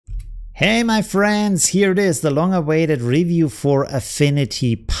Hey my friends, here it is, the long-awaited review for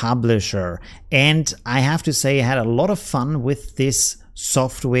Affinity Publisher. And I have to say I had a lot of fun with this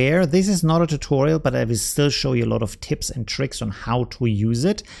software. This is not a tutorial, but I will still show you a lot of tips and tricks on how to use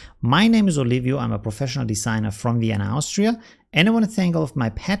it. My name is Olivio, I'm a professional designer from Vienna, Austria. And I want to thank all of my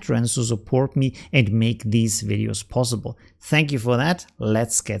patrons who support me and make these videos possible. Thank you for that.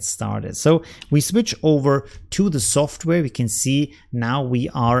 Let's get started. So we switch over to the software. We can see now we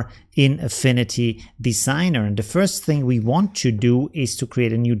are in Affinity Designer. And the first thing we want to do is to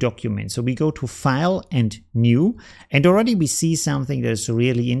create a new document. So we go to File and New. And already we see something that is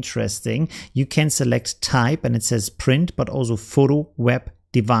really interesting. You can select Type and it says Print, but also Photo, Web,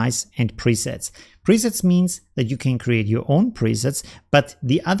 Device and Presets. Presets means that you can create your own presets, but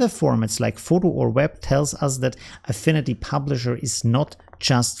the other formats like photo or web tells us that Affinity Publisher is not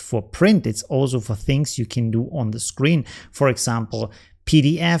just for print, it's also for things you can do on the screen. For example,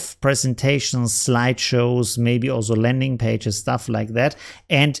 PDF, presentations, slideshows, maybe also landing pages, stuff like that.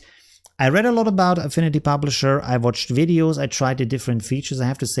 And I read a lot about Affinity Publisher, I watched videos, I tried the different features. I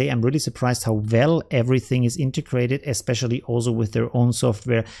have to say I'm really surprised how well everything is integrated, especially also with their own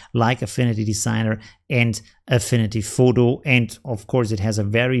software like Affinity Designer and Affinity Photo. And of course it has a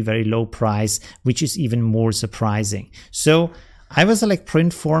very, very low price, which is even more surprising. So I will select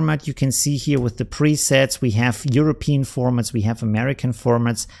print format. You can see here with the presets, we have European formats, we have American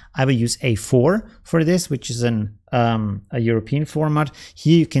formats. I will use A4 for this, which is a European format.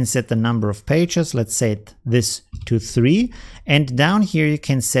 Here you can set the number of pages. Let's set this to 3. And down here you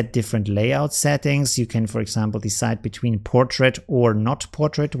can set different layout settings. You can, for example, decide between portrait or not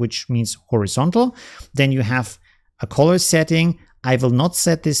portrait, which means horizontal. Then you have a color setting. I will not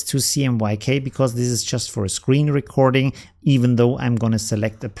set this to CMYK because this is just for a screen recording, even though I'm going to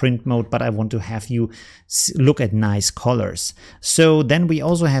select the print mode, but I want to have you look at nice colors. So then we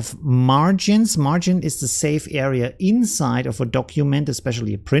also have margins. Margin is the safe area inside of a document,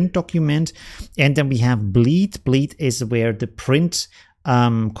 especially a print document. And then we have bleed. Bleed is where the print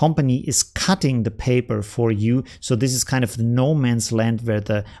company is cutting the paper for you. So this is kind of the no man's land where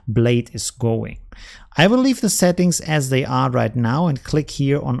the blade is going. I will leave the settings as they are right now and click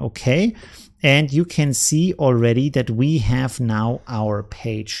here on OK. And you can see already that we have now our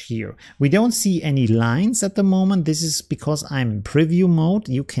page here. We don't see any lines at the moment. This is because I'm in preview mode.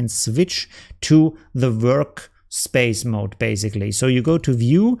 You can switch to the workspace mode basically. So you go to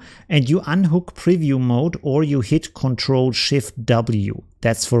view and you unhook preview mode, or you hit Ctrl+Shift+W.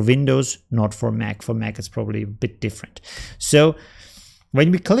 That's for Windows, not for Mac. For Mac it's probably a bit different. So when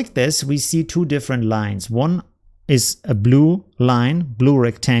we click this, we see two different lines. One is a blue line, blue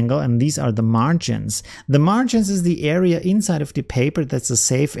rectangle, and these are the margins. The margins is the area inside of the paper that's a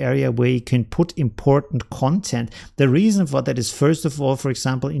safe area where you can put important content. The reason for that is, first of all, for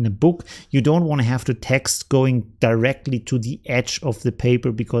example, in a book, you don't want to have the text going directly to the edge of the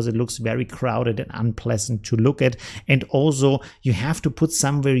paper because it looks very crowded and unpleasant to look at. And also you have to put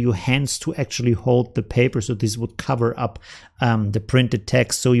somewhere your hands to actually hold the paper, so this would cover up the printed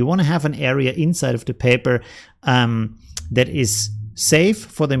text. So you want to have an area inside of the paper that is safe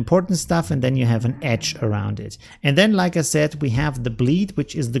for the important stuff, and then you have an edge around it. And then, like I said, we have the bleed,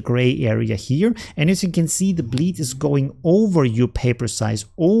 which is the gray area here. And as you can see, the bleed is going over your paper size,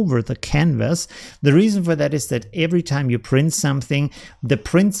 over the canvas. The reason for that is that every time you print something, the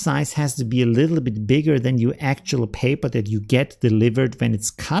print size has to be a little bit bigger than your actual paper that you get delivered when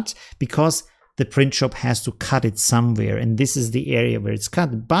it's cut, because the print shop has to cut it somewhere, and this is the area where it's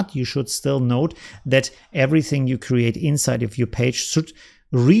cut. But you should still note that everything you create inside of your page should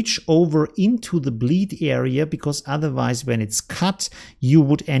reach over into the bleed area, because otherwise when it's cut you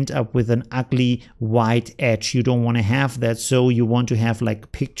would end up with an ugly white edge. You don't want to have that, so you want to have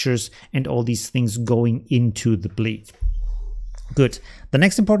like pictures and all these things going into the bleed. Good. The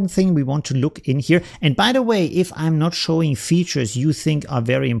next important thing we want to look in here, and by the way, if I'm not showing features you think are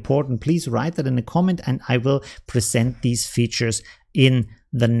very important, please write that in a comment and I will present these features in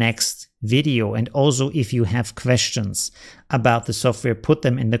the next video. And also, if you have questions about the software, put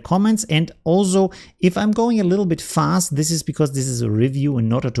them in the comments. And also, if I'm going a little bit fast, this is because this is a review and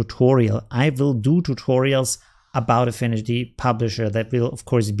not a tutorial. I will do tutorials about Affinity Publisher that will of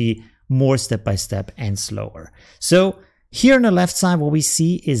course be more step by step and slower. So here on the left side, what we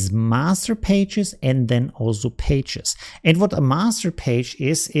see is master pages and then also pages. And what a master page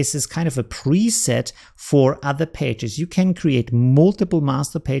is kind of a preset for other pages. You can create multiple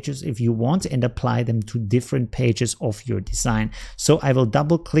master pages if you want and apply them to different pages of your design. So I will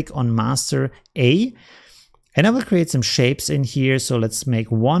double click on master A. And I will create some shapes in here. So let's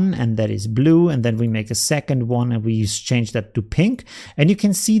make one, and that is blue. And then we make a second one, and we change that to pink. And you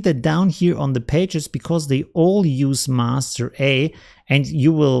can see that down here on the pages, because they all use master A, and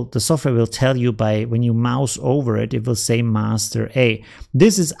the software will tell you when you mouse over it, it will say master A.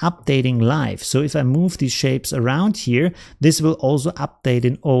 This is updating live. So if I move these shapes around here, this will also update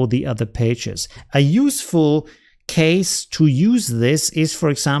in all the other pages. A useful case to use this is, for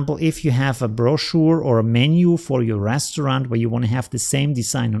example, if you have a brochure or a menu for your restaurant where you want to have the same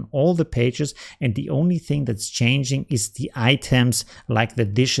design on all the pages, and the only thing that's changing is the items like the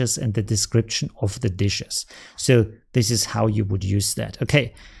dishes and the description of the dishes. So this is how you would use that.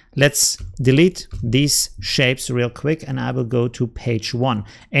 Okay, let's delete these shapes real quick, and I will go to page 1,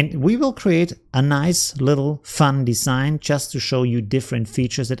 and we will create a nice little fun design just to show you different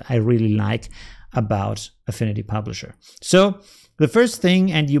features that I really like about Affinity Publisher. So the first thing,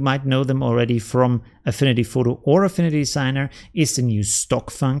 and you might know them already from Affinity Photo or Affinity Designer, is the new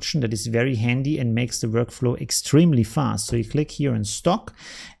stock function that is very handy and makes the workflow extremely fast. So you click here on stock,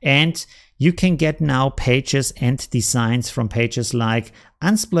 and you can get now pages and designs from pages like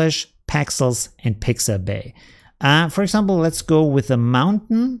Unsplash, Pexels, and Pixabay. For example, let's go with a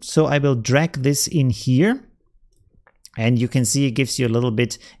mountain. So I will drag this in here. And you can see it gives you a little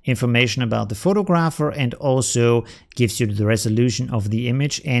bit information about the photographer, and also gives you the resolution of the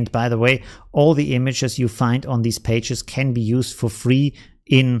image. And by the way, all the images you find on these pages can be used for free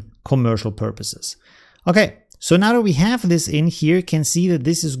in commercial purposes. Okay, so now that we have this in here, you can see that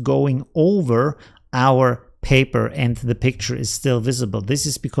this is going over our paper and the picture is still visible. This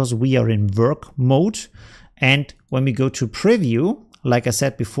is because we are in work mode. And when we go to preview, like I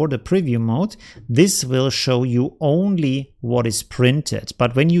said before, the preview mode, this will show you only what is printed.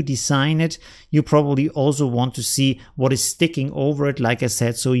 But when you design it, you probably also want to see what is sticking over it, like I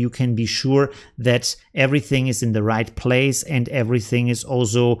said, so you can be sure that everything is in the right place and everything is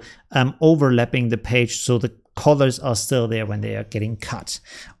also overlapping the page, so the colors are still there when they are getting cut.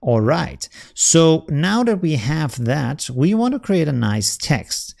 All right, so now that we have that, we want to create a nice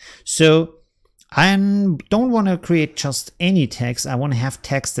text. So I don't want to create just any text. I want to have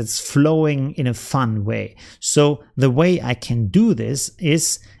text that's flowing in a fun way. So the way I can do this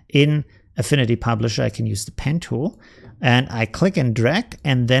is in Affinity Publisher. I can use the pen tool, and I click and drag,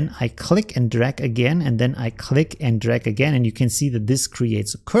 and then I click and drag again, and then I click and drag again. And you can see that this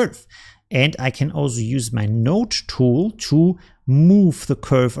creates a curve. And I can also use my node tool to move the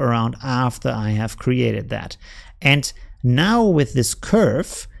curve around after I have created that. And now with this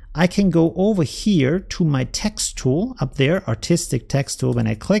curve, I can go over here to my text tool up there, artistic text tool. When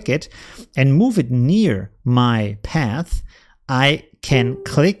I click it and move it near my path, I can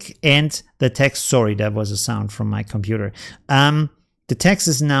click and the text, sorry, that was a sound from my computer. The text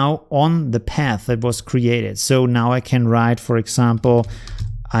is now on the path that was created. So now I can write, for example,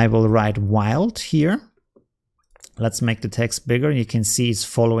 I will write wild here. Let's make the text bigger. You can see it's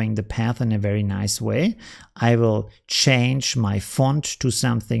following the path in a very nice way. I will change my font to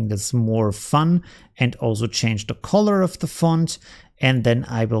something that's more fun, and also change the color of the font. And then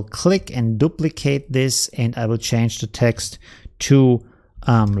I will click and duplicate this, and I will change the text to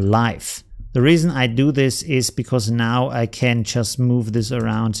live. The reason I do this is because now I can just move this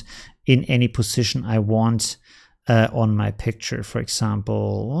around in any position I want on my picture. For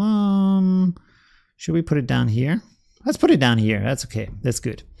example, should we put it down here? Let's put it down here. That's okay. That's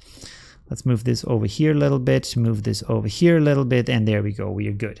good. Let's move this over here a little bit, move this over here a little bit, and there we go. We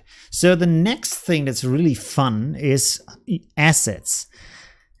are good. So the next thing that's really fun is assets.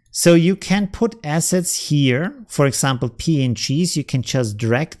 So you can put assets here, for example, PNGs. You can just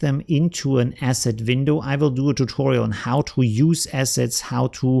drag them into an asset window. I will do a tutorial on how to use assets, how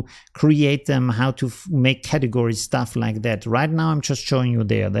to create them, how to make categories, stuff like that. Right now, I'm just showing you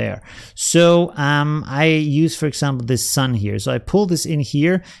they are there. So I use, for example, this sun here. So I pull this in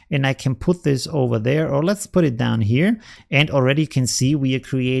here, and I can put this over there, or let's put it down here. And already you can see we are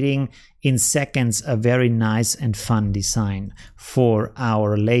creating in seconds a very nice and fun design for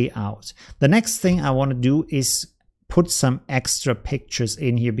our layout. The next thing I want to do is put some extra pictures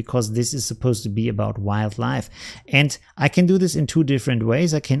in here, because this is supposed to be about wildlife. And I can do this in two different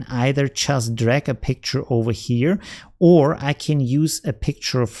ways. I can either just drag a picture over here, or I can use a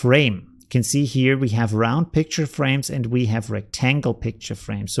picture frame. You can see here we have round picture frames and we have rectangle picture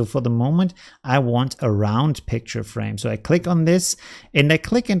frames. So for the moment, I want a round picture frame. So I click on this, and I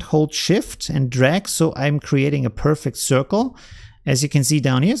click and hold Shift and drag. So I'm creating a perfect circle. As you can see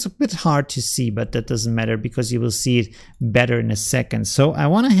down here, it's a bit hard to see, but that doesn't matter because you will see it better in a second. So I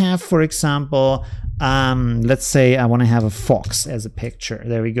want to have, for example, let's say I want to have a fox as a picture.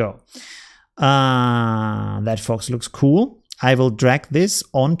 There we go. That fox looks cool. I will drag this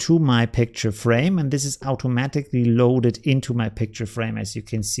onto my picture frame, and this is automatically loaded into my picture frame, as you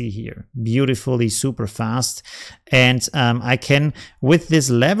can see here. Beautifully, super fast. And I can, with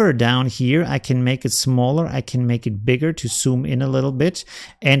this lever down here, I can make it smaller, I can make it bigger to zoom in a little bit.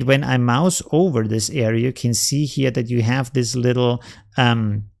 And when I mouse over this area, you can see here that you have this little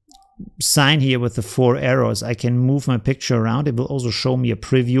sign here with the 4 arrows. I can move my picture around. It will also show me a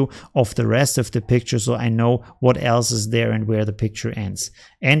preview of the rest of the picture, so I know what else is there and where the picture ends.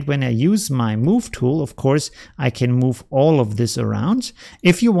 And when I use my move tool, of course, I can move all of this around.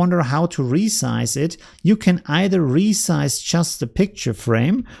 If you wonder how to resize it, you can either resize just the picture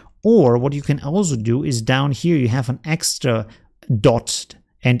frame, or what you can also do is down here you have an extra dot.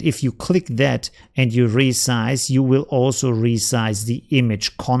 And if you click that and you resize, you will also resize the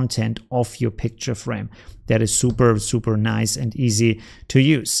image content of your picture frame. That is super, super nice and easy to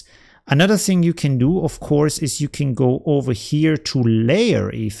use. Another thing you can do, of course, is you can go over here to layer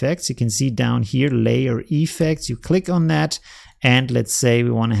effects. You can see down here, layer effects. You click on that, and let's say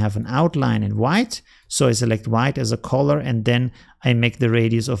we want to have an outline in white. So I select white as a color, and then I make the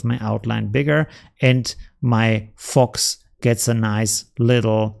radius of my outline bigger, and my fox gets a nice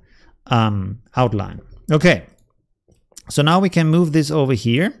little outline. Okay, so now we can move this over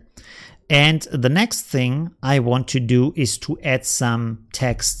here. And the next thing I want to do is to add some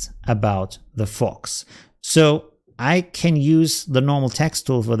text about the fox. So I can use the normal text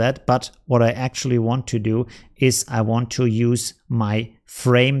tool for that, but what I actually want to do is I want to use my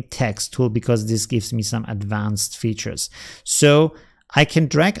frame text tool, because this gives me some advanced features. So I can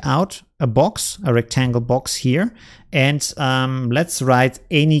drag out a box, a rectangle box here, and let's write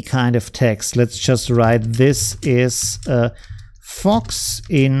any kind of text. Let's just write, this is a fox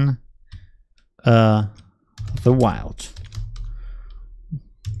in the wild.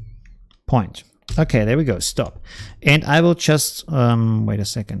 Point. Okay, there we go, stop. And I will just, wait a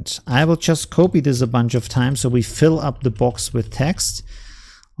second. I will just copy this a bunch of times so we fill up the box with text.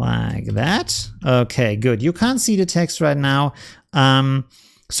 Like that. Okay, good. You can't see the text right now.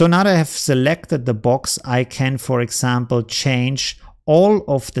 So now that I have selected the box, I can, for example, change all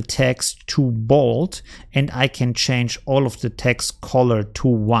of the text to bold, and I can change all of the text color to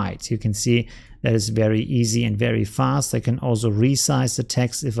white. You can see that is very easy and very fast. I can also resize the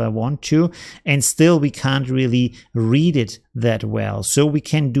text if I want to, and still we can't really read it that well. So we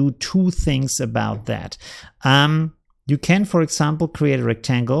can do 2 things about that. You can, for example, create a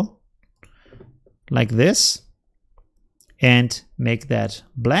rectangle like this and make that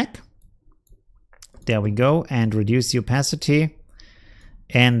black. There we go, and reduce the opacity.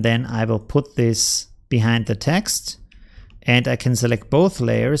 And then I will put this behind the text, and I can select both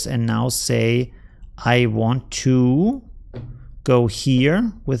layers and now say I want to go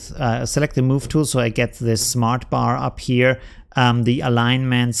here with select the move tool, so I get this smart bar up here. The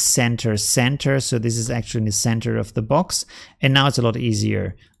alignment center, so this is actually in the center of the box, and now it's a lot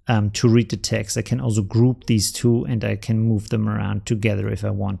easier to read the text. I can also group these 2, and I can move them around together if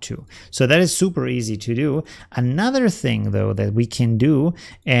I want to. So that is super easy to do. Another thing though that we can do,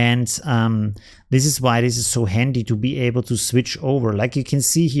 and this is why this is so handy to be able to switch over. Like you can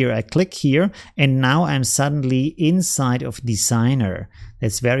see here, I click here and now I'm suddenly inside of Designer.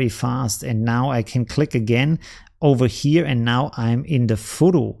 That's very fast. And now I can click again over here, and now I'm in the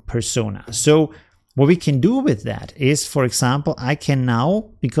photo persona. So what we can do with that is, for example, I can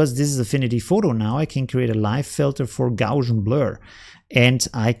now, because this is Affinity Photo now, I can create a live filter for Gaussian blur, and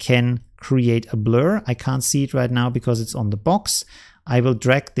I can create a blur. I can't see it right now because it's on the box. I will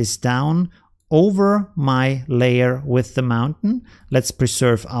drag this down over my layer with the mountain. Let's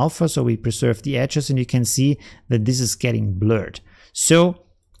preserve alpha, so we preserve the edges, and you can see that this is getting blurred. So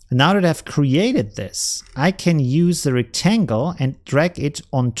now that I've created this, I can use the rectangle and drag it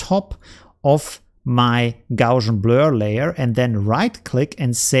on top of my Gaussian blur layer, and then right click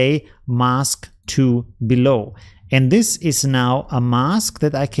and say mask to below. And this is now a mask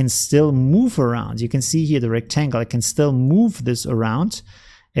that I can still move around. You can see here the rectangle. I can still move this around.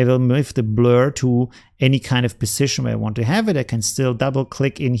 I will move the blur to any kind of position where I want to have it. I can still double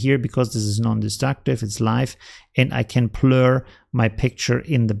click in here because this is non-destructive, it's live, and I can blur my picture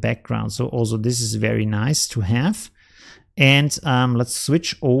in the background. So also this is very nice to have. And let's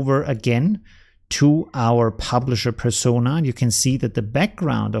switch over again to our publisher persona. And you can see that the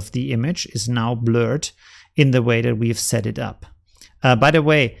background of the image is now blurred in the way that we've set it up. By the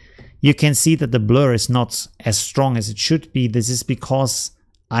way, you can see that the blur is not as strong as it should be. This is because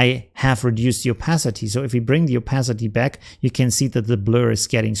I have reduced the opacity. So if we bring the opacity back, you can see that the blur is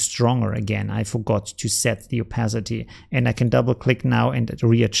getting stronger again. I forgot to set the opacity, and I can double click now and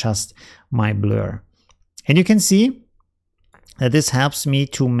readjust my blur. And you can see that this helps me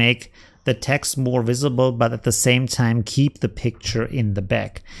to make the text more visible, but at the same time keep the picture in the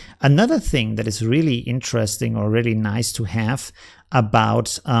back. Another thing that is really interesting or really nice to have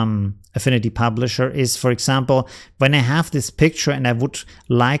about Affinity Publisher is, for example, when I have this picture and I would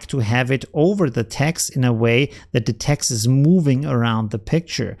like to have it over the text in a way that the text is moving around the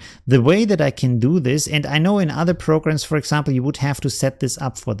picture. The way that I can do this, and I know in other programs, for example, you would have to set this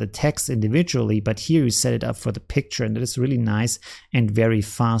up for the text individually, but here you set it up for the picture, and that is really nice and very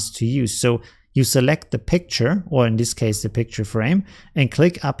fast to use. So you select the picture, or in this case the picture frame, and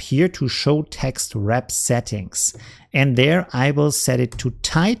click up here to show text wrap settings. And there I will set it to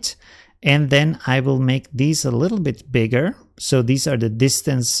tight, and then I will make these a little bit bigger. So these are the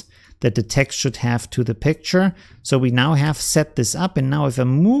distance that the text should have to the picture. So we now have set this up, and now if I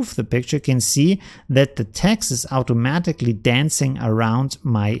move the picture, you can see that the text is automatically dancing around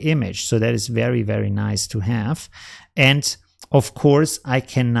my image. So that is very, very nice to have. And of course I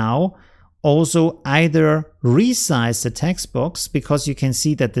can now also either resize the text box, because you can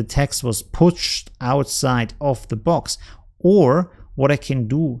see that the text was pushed outside of the box, or what I can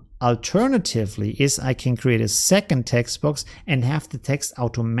do alternatively is I can create a second text box and have the text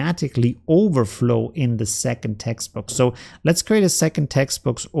automatically overflow in the second text box. So let's create a second text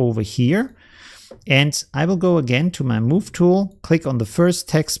box over here, and I will go again to my move tool, click on the first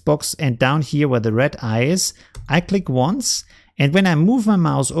text box, and down here where the red eye is, I click once. And when I move my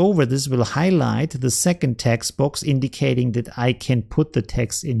mouse over, this will highlight the second text box, indicating that I can put the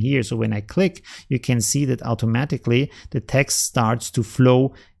text in here. So when I click, you can see that automatically the text starts to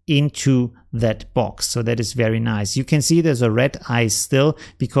flow into that box. So that is very nice. You can see there's a red eye still,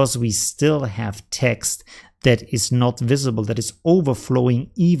 because we still have text that is not visible, that is overflowing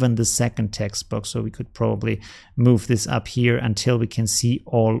even the second text box. So we could probably move this up here until we can see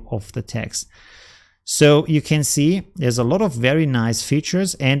all of the text. So you can see there's a lot of very nice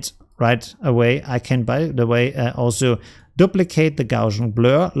features, and right away I can, by the way, also duplicate the Gaussian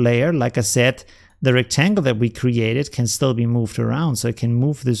blur layer. Like I said, the rectangle that we created can still be moved around, so I can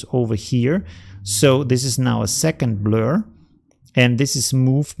move this over here. So this is now a second blur, and this is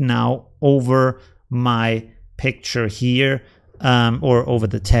moved now over my picture here, or over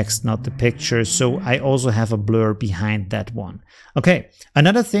the text, not the picture. So I also have a blur behind that one. Okay,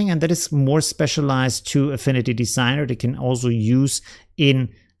 another thing, and that is more specialized to Affinity Designer, they can also use in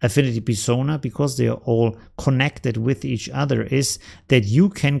Affinity Persona, because they are all connected with each other, is that you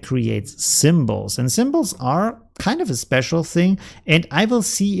can create symbols. And symbols are kind of a special thing, and I will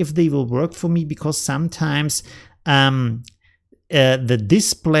see if they will work for me, because sometimes the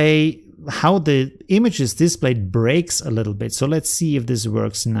display, how the image is displayed, breaks a little bit. So let's see if this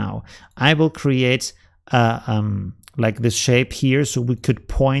works now. I will create like this shape here, so we could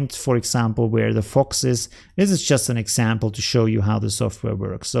point, for example, where the fox is. This is just an example to show you how the software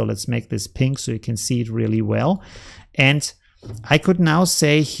works. So let's make this pink so you can see it really well. And I could now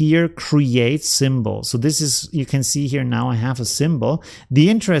say here, create symbol. So this is, you can see here now I have a symbol. The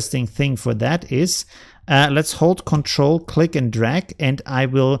interesting thing for that is, let's hold Control, click and drag, and I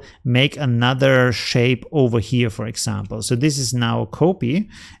will make another shape over here, for example. So this is now a copy,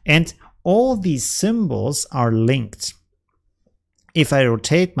 and all these symbols are linked. If I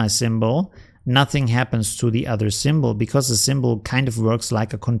rotate my symbol, nothing happens to the other symbol, because the symbol kind of works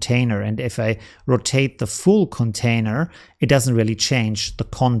like a container. And if I rotate the full container, it doesn't really change the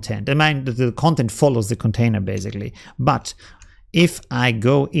content. I mean, the content follows the container basically. But if I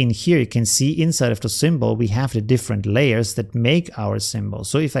go in here, you can see inside of the symbol, we have the different layers that make our symbol.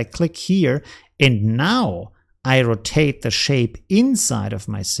 So if I click here and now I rotate the shape inside of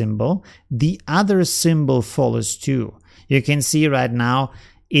my symbol, the other symbol follows too. You can see right now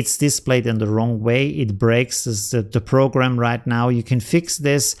it's displayed in the wrong way. It breaks the program right now. You can fix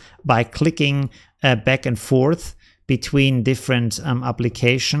this by clicking back and forth between different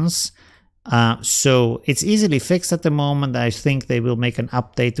applications. So it's easily fixed at the moment. I think they will make an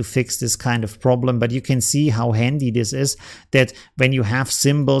update to fix this kind of problem, but you can see how handy this is, that when you have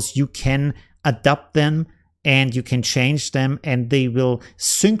symbols, you can adapt them and you can change them, and they will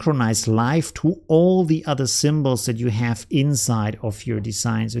synchronize live to all the other symbols that you have inside of your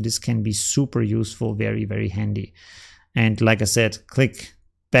design. So this can be super useful, very, very handy. And like I said, click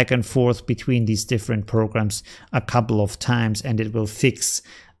back and forth between these different programs a couple of times and it will fix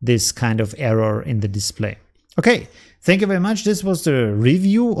this kind of error in the display. Okay, thank you very much. This was the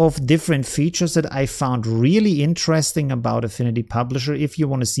review of different features that I found really interesting about Affinity Publisher. If you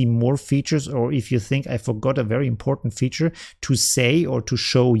want to see more features, or if you think I forgot a very important feature to say or to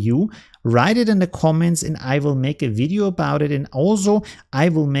show you, write it in the comments and I will make a video about it. And also I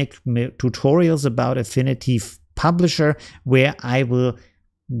will make tutorials about Affinity Publisher where I will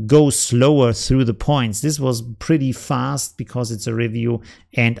go slower through the points. This was pretty fast because it's a review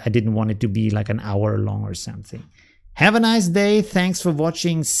and I didn't want it to be like an hour long or something. Have a nice day. Thanks for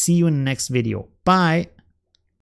watching. See you in the next video. Bye.